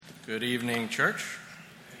Good evening, church.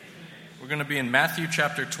 We're going to be in Matthew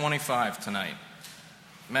chapter 25 tonight.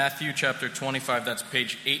 Matthew chapter 25, that's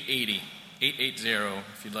page 880, 880,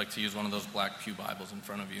 if you'd like to use one of those black pew Bibles in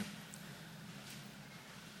front of you.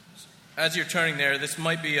 As you're turning there, this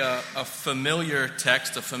might be a familiar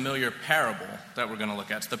text, a familiar parable that we're going to look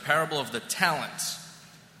at. It's the parable of the talents.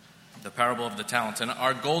 The parable of the talents. And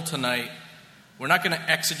our goal tonight, we're not going to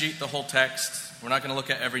exegete the whole text. We're not going to look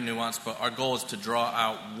at every nuance, but our goal is to draw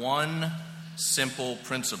out one simple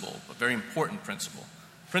principle, a very important principle.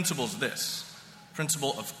 Principle is this: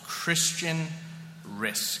 principle of Christian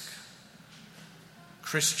risk.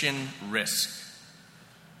 Christian risk.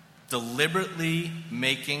 Deliberately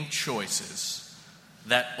making choices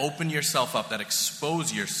that open yourself up, that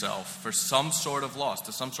expose yourself for some sort of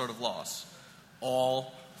loss,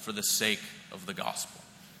 all for the sake of the gospel.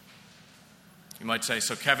 You might say,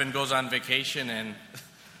 so Kevin goes on vacation and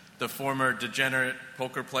the former degenerate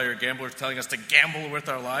poker player gambler is telling us to gamble with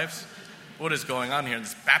our lives? What is going on here in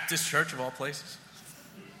this Baptist church of all places?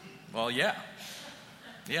 Well, yeah,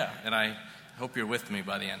 and I hope you're with me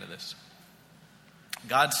by the end of this.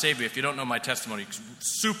 God saved me. If you don't know my testimony,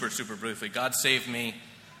 super briefly, God saved me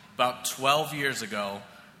about 12 years ago,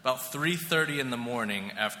 about 3:30 in the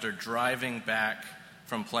morning after driving back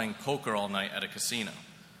from playing poker all night at a casino.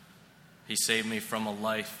 He saved me from a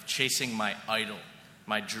life chasing my idol,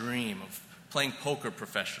 my dream of playing poker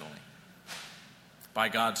professionally. By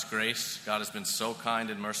God's grace, God has been so kind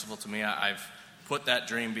and merciful to me. I've put that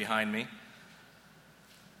dream behind me.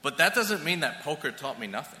 But that doesn't mean that poker taught me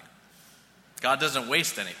nothing. God doesn't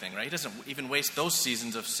waste anything, right? He doesn't even waste those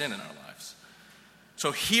seasons of sin in our lives.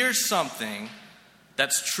 So here's something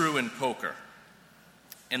that's true in poker.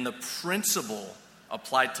 And the principle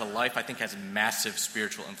applied to life, I think, has massive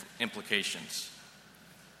spiritual implications.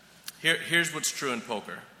 Here's what's true in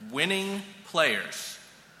poker. Winning players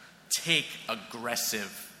take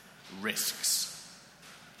aggressive risks.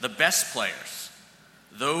 The best players,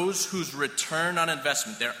 those whose return on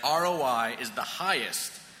investment, their ROI is the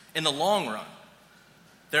highest in the long run,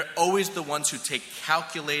 they're always the ones who take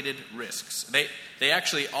calculated risks. They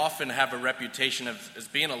actually often have a reputation as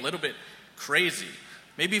being a little bit crazy,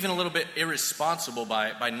 maybe even a little bit irresponsible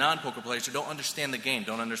by non-poker players who don't understand the game,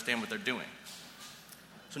 don't understand what they're doing.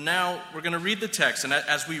 So now we're going to read the text, and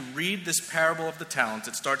as we read this parable of the talents,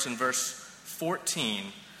 it starts in verse 14.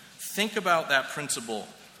 Think about that principle.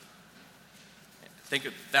 Think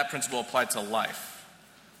of that principle applied to life,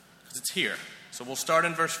 because it's here. So we'll start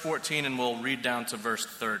in verse 14 and we'll read down to verse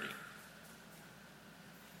 30.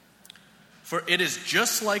 For it is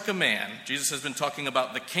just like a man, Jesus has been talking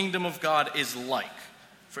about the kingdom of God is like.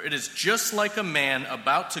 For it is just like a man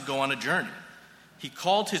about to go on a journey. He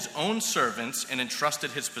called his own servants and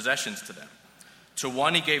entrusted his possessions to them. To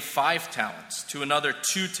one he gave 5 talents, to another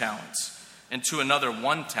 2 talents, and to another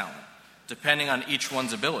 1 talent, depending on each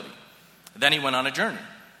one's ability. Then he went on a journey.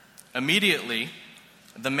 Immediately,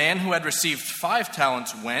 the man who had received 5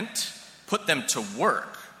 talents went, put them to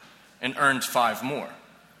work, and earned 5 more.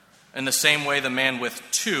 In the same way, the man with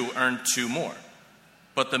 2 earned 2 more.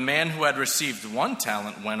 But the man who had received 1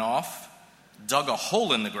 talent went off, dug a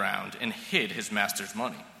hole in the ground, and hid his master's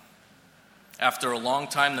money. After a long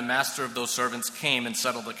time, the master of those servants came and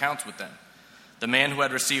settled accounts with them. The man who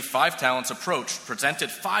had received 5 talents approached,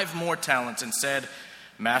 presented 5 more talents, and said,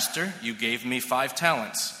 Master, you gave me 5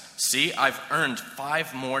 talents. See, I've earned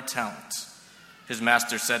 5 more talents. His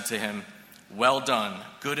master said to him, Well done,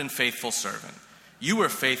 good and faithful servant. You were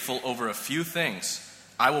faithful over a few things.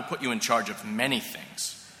 I will put you in charge of many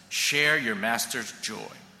things. Share your master's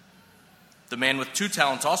joy. The man with 2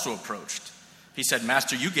 talents also approached. He said,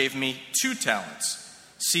 Master, you gave me 2 talents.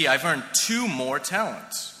 See, I've earned 2 more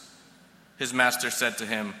talents. His master said to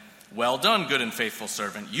him, Well done, good and faithful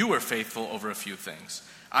servant. You were faithful over a few things.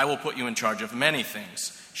 I will put you in charge of many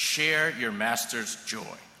things. Share your master's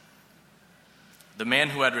joy. The man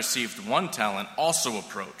who had received 1 talent also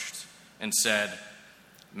approached and said,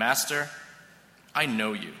 Master, I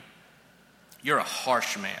know you. You're a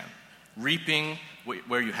harsh man, reaping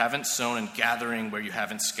where you haven't sown and gathering where you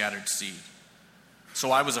haven't scattered seed.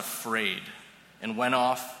 So I was afraid and went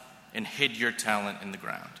off and hid your talent in the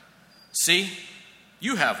ground. See,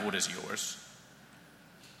 you have what is yours.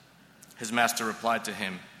 His master replied to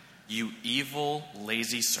him, You evil,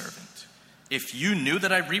 lazy servant. If you knew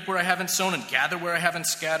that I reap where I haven't sown and gather where I haven't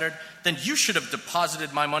scattered, then you should have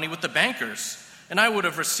deposited my money with the bankers, and I would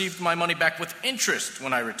have received my money back with interest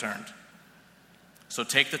when I returned. So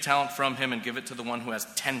take the talent from him and give it to the one who has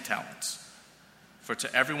 10 talents. For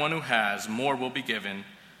to everyone who has, more will be given,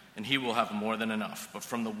 and he will have more than enough. But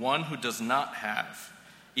from the one who does not have,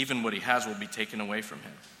 even what he has will be taken away from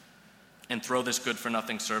him. and throw this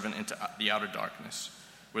good-for-nothing servant into the outer darkness,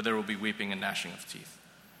 where there will be weeping and gnashing of teeth.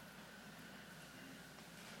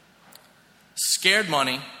 Scared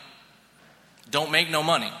money don't make no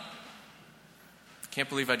money. Can't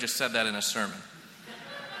believe I just said that in a sermon.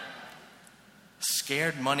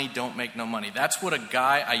 Scared money don't make no money. That's what a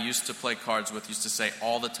guy I used to play cards with used to say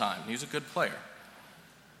all the time. He was a good player.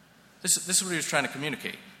 This is what he was trying to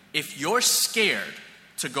communicate. If you're scared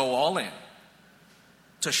to go all in,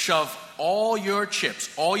 to shove all your chips,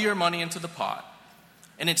 all your money into the pot,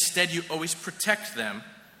 and instead you always protect them,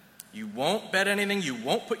 you won't bet anything, you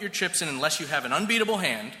won't put your chips in unless you have an unbeatable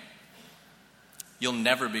hand, you'll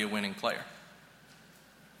never be a winning player.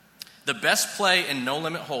 The best play in No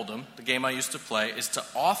Limit Hold'em, the game I used to play, is to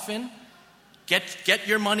often get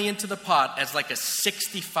your money into the pot as like a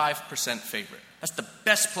 65% favorite. That's the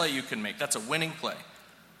best play you can make. That's a winning play.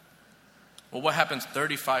 Well, what happens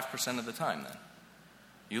 35% of the time then?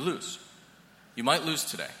 You lose. You might lose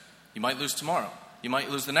today. You might lose tomorrow. You might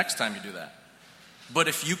lose the next time you do that. But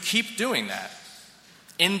if you keep doing that,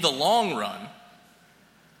 in the long run,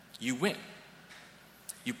 you win.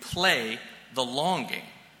 You play the long game.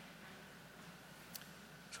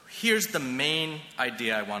 So here's the main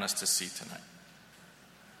idea I want us to see tonight.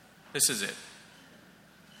 This is it.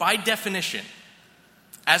 By definition,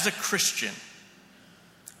 as a Christian,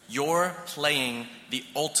 you're playing the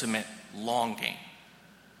ultimate long game.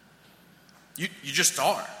 You just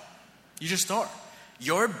are. You just are.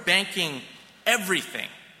 You're banking everything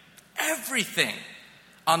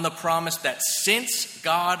on the promise that since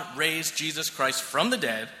God raised Jesus Christ from the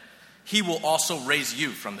dead, he will also raise you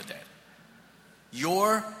from the dead.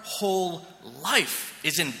 Your whole life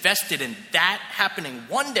is invested in that happening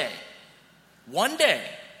one day. One day.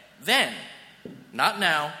 Then. Not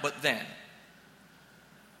now, but then.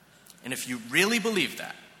 And if you really believe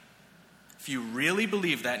that,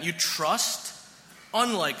 and you trust,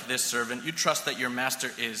 unlike this servant, you trust that your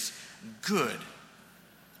master is good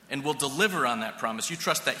and will deliver on that promise. You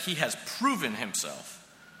trust that he has proven himself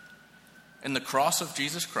in the cross of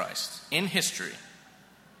Jesus Christ in history.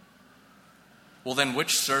 Well, then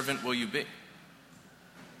which servant will you be?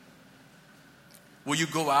 Will you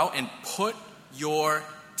go out and put your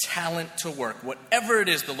talent to work, whatever it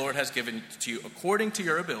is the Lord has given to you according to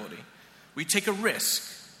your ability? Will you take a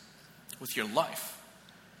risk with your life?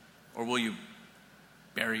 Or will you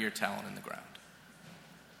bury your talent in the ground?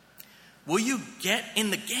 Will you get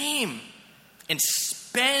in the game and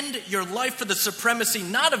spend your life for the supremacy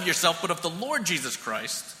not of yourself but of the Lord Jesus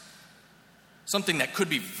Christ? Something that could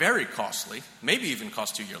be very costly, maybe even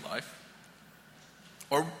cost you your life.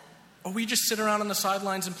 Or will you just sit around on the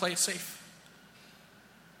sidelines and play it safe?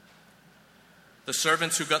 The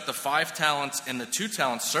servants who got the 5 talents and the 2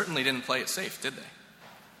 talents certainly didn't play it safe, did they?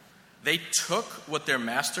 They took what their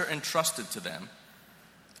master entrusted to them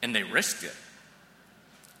and they risked it.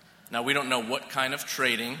 Now, we don't know what kind of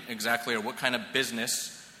trading exactly or what kind of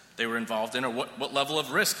business they were involved in or what level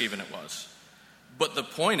of risk even it was. But the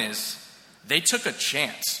point is, they took a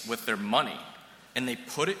chance with their money and they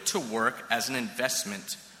put it to work as an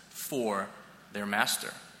investment for their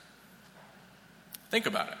master. Think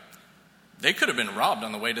about it. They could have been robbed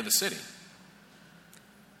on the way to the city.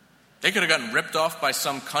 They could have gotten ripped off by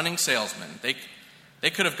some cunning salesman. They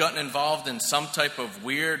could have gotten involved in some type of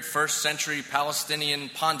weird first century Palestinian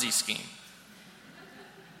Ponzi scheme.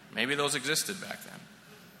 Maybe those existed back then.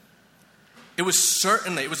 It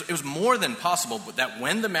was more than possible that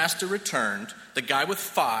when the master returned, the guy with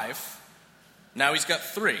 5, now he's got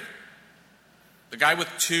 3. The guy with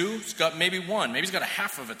 2 has got maybe 1. Maybe he's got a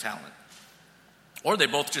half of a talent. Or they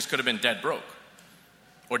both just could have been dead broke.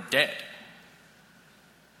 Or dead.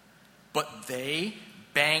 But they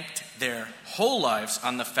banked their whole lives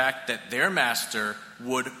on the fact that their master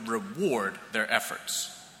would reward their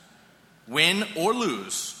efforts. Win or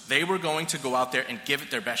lose, they were going to go out there and give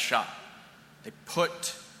it their best shot. They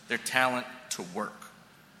put their talent to work.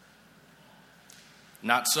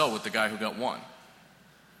 Not so with the guy who got 1.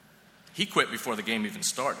 He quit before the game even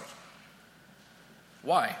started.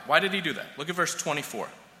 Why? Why did he do that? Look at verse 24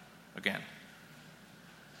 again.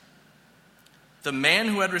 The man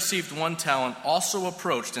who had received 1 talent also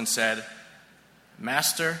approached and said,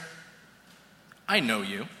 Master, I know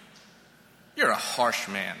you. You're a harsh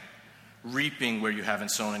man, reaping where you haven't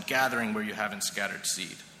sown and gathering where you haven't scattered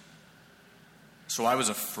seed. So I was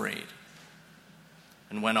afraid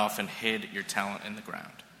and went off and hid your talent in the ground.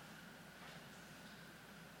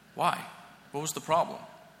 Why? What was the problem?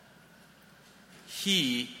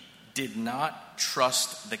 He did not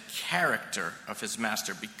trust the character of his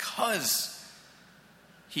master because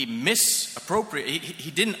he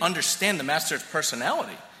didn't understand the master's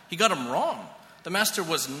personality. He got him wrong. The master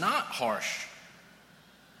was not harsh.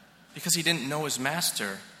 Because he didn't know his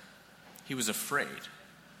master, he was afraid.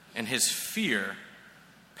 And his fear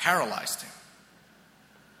paralyzed him.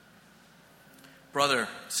 Brother,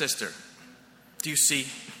 sister, do you see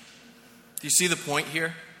the point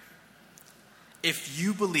here? If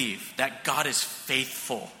you believe that God is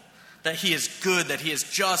faithful, that he is good, that he is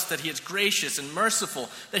just, that he is gracious and merciful,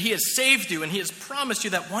 that he has saved you and he has promised you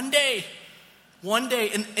that one day,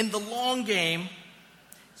 in the long game,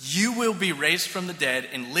 you will be raised from the dead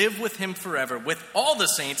and live with him forever, with all the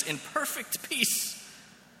saints in perfect peace.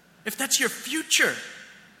 If that's your future,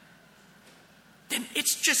 then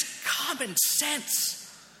it's just common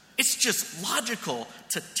sense. It's just logical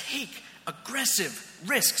to take aggressive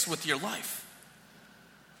risks with your life.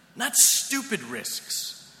 Not stupid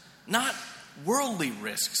risks, not worldly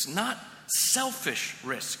risks, not selfish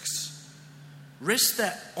risks. Risks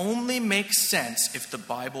that only make sense if the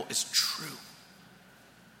Bible is true.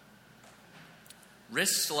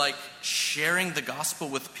 Risks like sharing the gospel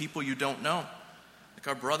with people you don't know, like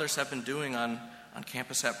our brothers have been doing on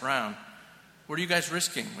campus at Brown. What are you guys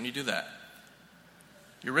risking when you do that?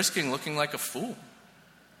 You're risking looking like a fool,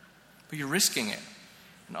 but you're risking it.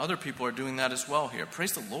 And other people are doing that as well here.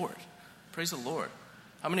 Praise the Lord. Praise the Lord.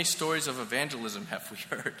 How many stories of evangelism have we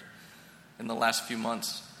heard in the last few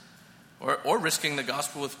months? Or risking the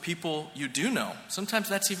gospel with people you do know. Sometimes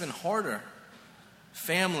that's even harder.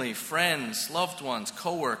 Family, friends, loved ones,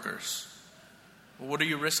 coworkers. Well, what are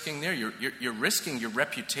you risking there? You're risking your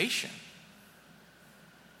reputation.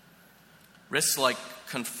 Risks like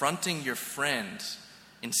confronting your friend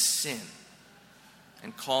in sin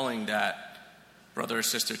and calling that brother or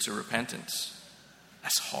sister to repentance.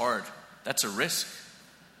 That's hard. That's a risk.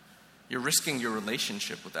 You're risking your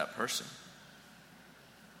relationship with that person.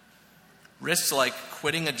 Risks like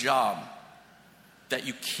quitting a job that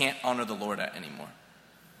you can't honor the Lord at anymore.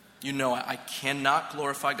 You know, I cannot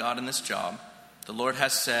glorify God in this job. The Lord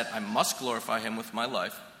has said I must glorify him with my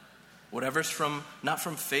life. Whatever's not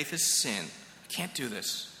from faith is sin. I can't do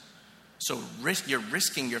this. So you're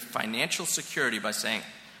risking your financial security by saying,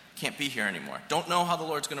 I can't be here anymore. Don't know how the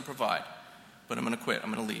Lord's going to provide, but I'm going to quit.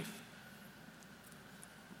 I'm going to leave.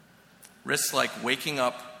 Risks like waking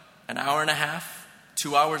up an hour and a half,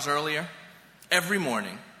 2 hours earlier, every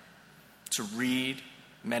morning to read,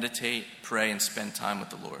 meditate, pray, and spend time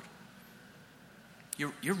with the Lord.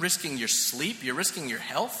 You're risking your sleep. You're risking your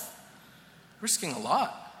health. You're risking a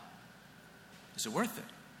lot. Is it worth it?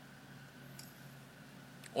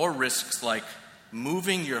 Or risks like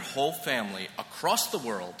moving your whole family across the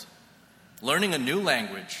world, learning a new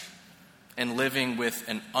language, and living with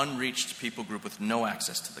an unreached people group with no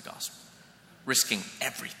access to the gospel. Risking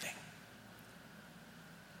everything.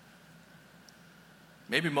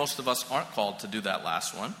 Maybe most of us aren't called to do that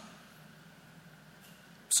last one.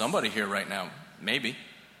 Somebody here right now, maybe.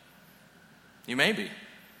 You may be.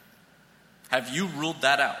 Have you ruled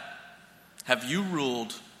that out? Have you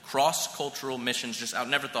ruled cross-cultural missions just out?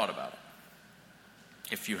 Never thought about it.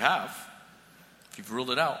 If you have, if you've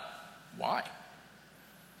ruled it out, why?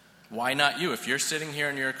 Why not you? If you're sitting here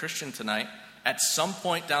and you're a Christian tonight, at some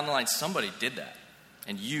point down the line, somebody did that,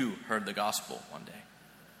 and you heard the gospel one day.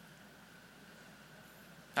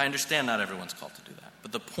 I understand not everyone's called to do that,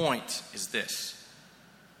 but the point is this.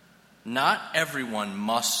 Not everyone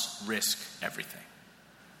must risk everything,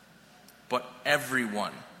 but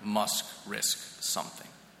everyone must risk something.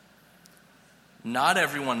 Not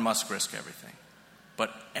everyone must risk everything,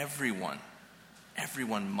 but everyone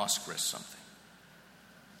must risk something.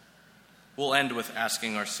 We'll end with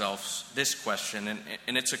asking ourselves this question,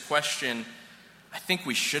 and it's a question I think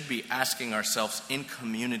we should be asking ourselves in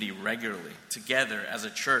community regularly, together as a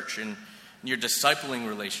church, in your discipling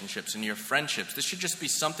relationships and your friendships. This should just be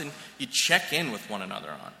something you check in with one another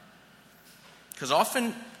on. Because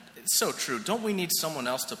often, it's so true, don't we need someone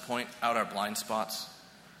else to point out our blind spots?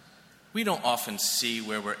 We don't often see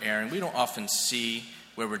where we're erring. We don't often see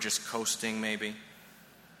where we're just coasting, maybe.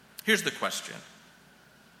 Here's the question.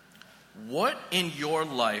 What in your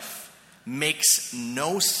life makes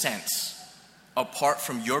no sense apart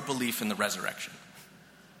from your belief in the resurrection?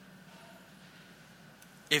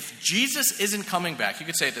 If Jesus isn't coming back, you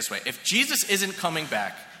could say it this way. If Jesus isn't coming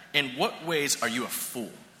back, in what ways are you a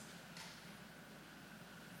fool?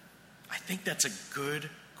 I think that's a good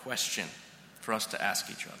question for us to ask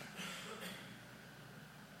each other.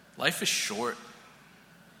 Life is short.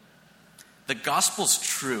 The gospel's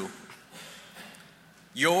true.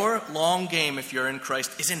 Your long game, if you're in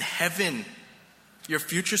Christ, is in heaven. Your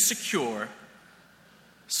future's secure.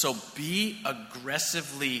 So be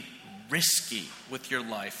aggressively risky with your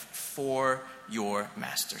life for your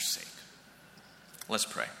master's sake. Let's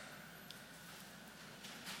pray.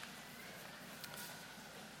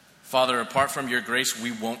 Father, apart from your grace,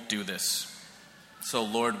 we won't do this. So,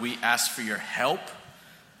 Lord, we ask for your help.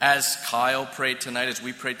 As Kyle prayed tonight, as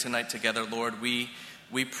we prayed tonight together, Lord, we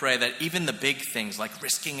pray that even the big things like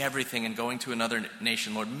risking everything and going to another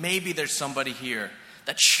nation, Lord, maybe there's somebody here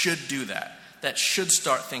that should do that should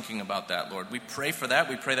start thinking about that, Lord. We pray for that.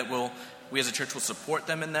 We pray that we as a church will support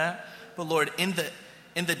them in that. But Lord, in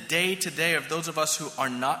the day-to-day of those of us who are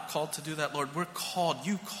not called to do that, Lord,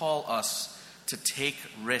 you call us to take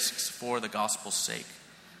risks for the gospel's sake.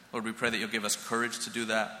 Lord, we pray that you'll give us courage to do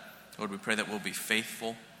that. Lord, we pray that we'll be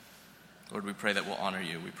faithful. Lord, we pray that we'll honor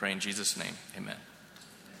you. We pray in Jesus' name. Amen.